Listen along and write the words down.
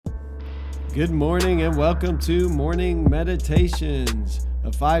Good morning and welcome to Morning Meditations,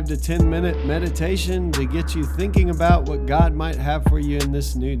 a 5 to 10 minute meditation to get you thinking about what God might have for you in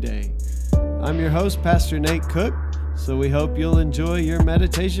this new day. I'm your host, Pastor Nate Cook, so we hope you'll enjoy your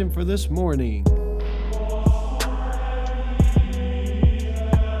meditation for this morning.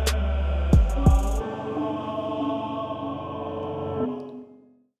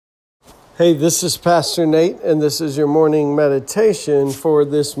 Hey, this is Pastor Nate, and this is your morning meditation for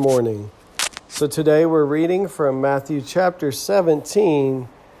this morning. So today we're reading from Matthew chapter 17,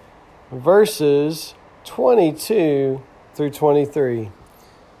 verses 22 through 23.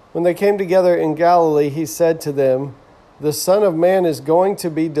 When they came together in Galilee, he said to them, "The Son of Man is going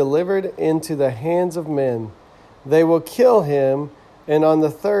to be delivered into the hands of men. They will kill him, and on the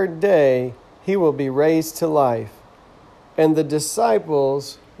third day he will be raised to life." And the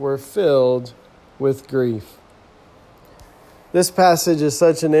disciples were filled with grief. This passage is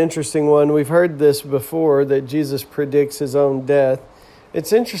such an interesting one. We've heard this before, that Jesus predicts his own death.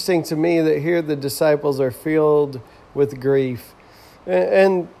 It's interesting to me that here the disciples are filled with grief.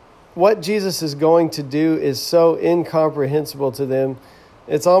 And what Jesus is going to do is so incomprehensible to them.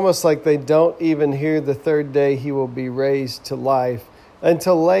 It's almost like they don't even hear the third day he will be raised to life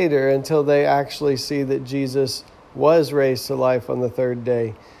until later, until they actually see that Jesus was raised to life on the third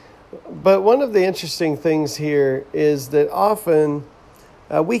day. But one of the interesting things here is that often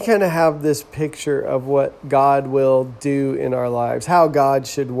we kind of have this picture of what God will do in our lives, how God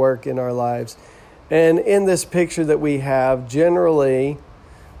should work in our lives. And in this picture that we have, generally,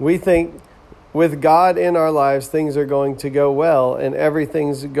 we think with God in our lives, things are going to go well and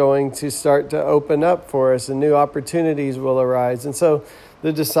everything's going to start to open up for us and new opportunities will arise. And so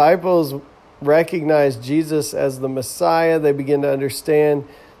the disciples recognize Jesus as the Messiah. They begin to understand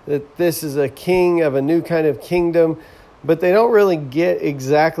that this is a king of a new kind of kingdom, but they don't really get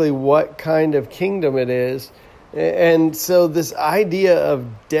exactly what kind of kingdom it is. And so this idea of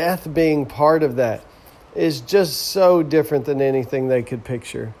death being part of that is just so different than anything they could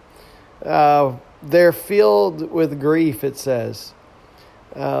picture. They're filled with grief, it says.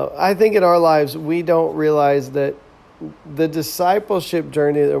 I think in our lives, we don't realize that the discipleship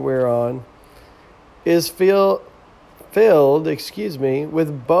journey that we're on is filled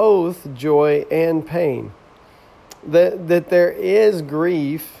with both joy and pain. That there is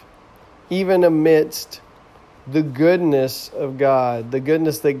grief even amidst the goodness of God, the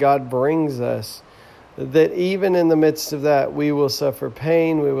goodness that God brings us. That even in the midst of that, we will suffer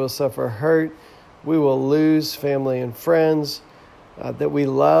pain, we will suffer hurt, we will lose family and friends that we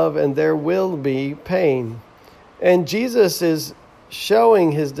love, and there will be pain. And Jesus is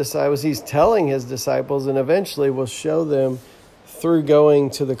showing his disciples, he's telling his disciples, and eventually will show them through going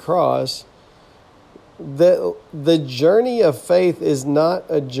to the cross, that the journey of faith is not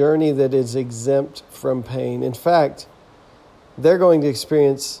a journey that is exempt from pain. In fact, they're going to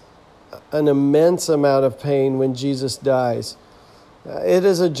experience an immense amount of pain when Jesus dies. It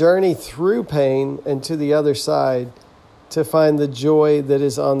is a journey through pain and to the other side to find the joy that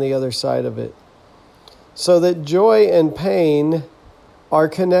is on the other side of it. So that joy and pain are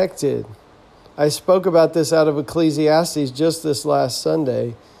connected. I spoke about this out of Ecclesiastes just this last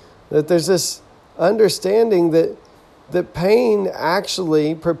Sunday, that there's this understanding that pain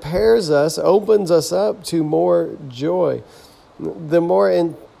actually prepares us, opens us up to more joy. The more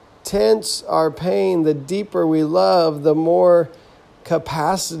intense our pain, the deeper we love, the more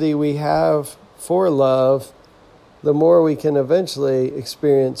capacity we have for love, the more we can eventually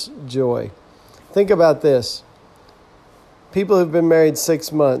experience joy. Think about this. People who've been married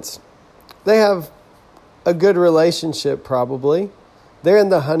 6 months, they have a good relationship probably. They're in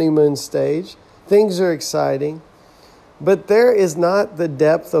the honeymoon stage. Things are exciting. But there is not the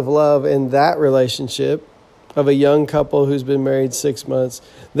depth of love in that relationship of a young couple who's been married 6 months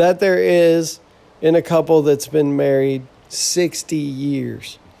that there is in a couple that's been married 60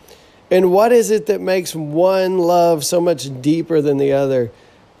 years. And what is it that makes one love so much deeper than the other?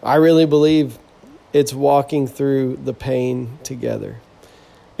 I really believe it's walking through the pain together.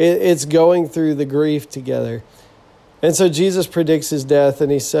 It's going through the grief together. And so Jesus predicts his death and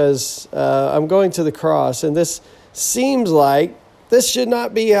he says, I'm going to the cross. And this seems like this should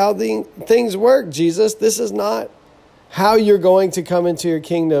not be how things work, Jesus. This is not how you're going to come into your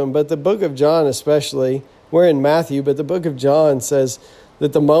kingdom. But the book of John especially, we're in Matthew, but the book of John says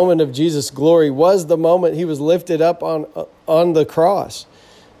that the moment of Jesus' glory was the moment he was lifted up on the cross.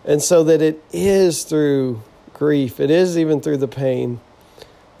 And so that it is through grief, it is even through the pain,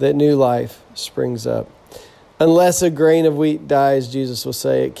 that new life springs up. Unless a grain of wheat dies, Jesus will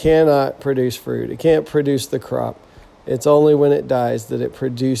say, it cannot produce fruit. It can't produce the crop. It's only when it dies that it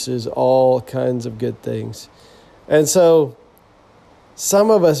produces all kinds of good things. And so some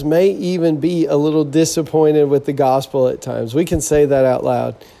of us may even be a little disappointed with the gospel at times. We can say that out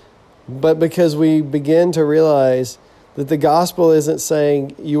loud. But because we begin to realize that the gospel isn't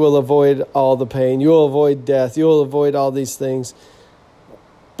saying you will avoid all the pain, you will avoid death, you will avoid all these things,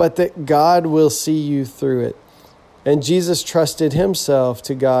 but that God will see you through it. And Jesus trusted himself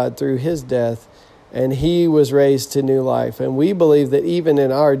to God through his death, and he was raised to new life. And we believe that even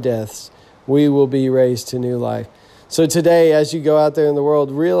in our deaths, we will be raised to new life. So today, as you go out there in the world,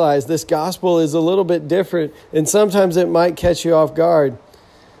 realize this gospel is a little bit different, and sometimes it might catch you off guard.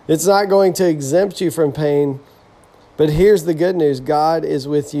 It's not going to exempt you from pain, but here's the good news. God is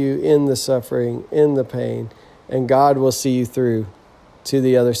with you in the suffering, in the pain, and God will see you through to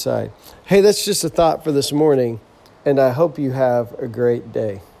the other side. Hey, that's just a thought for this morning, and I hope you have a great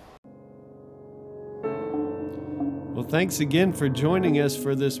day. Well, thanks again for joining us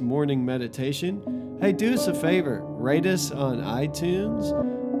for this morning meditation. Hey, do us a favor, rate us on iTunes,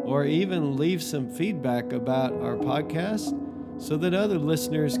 or even leave some feedback about our podcast so that other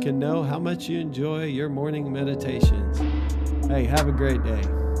listeners can know how much you enjoy your morning meditations. Hey, have a great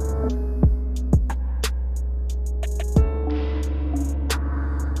day.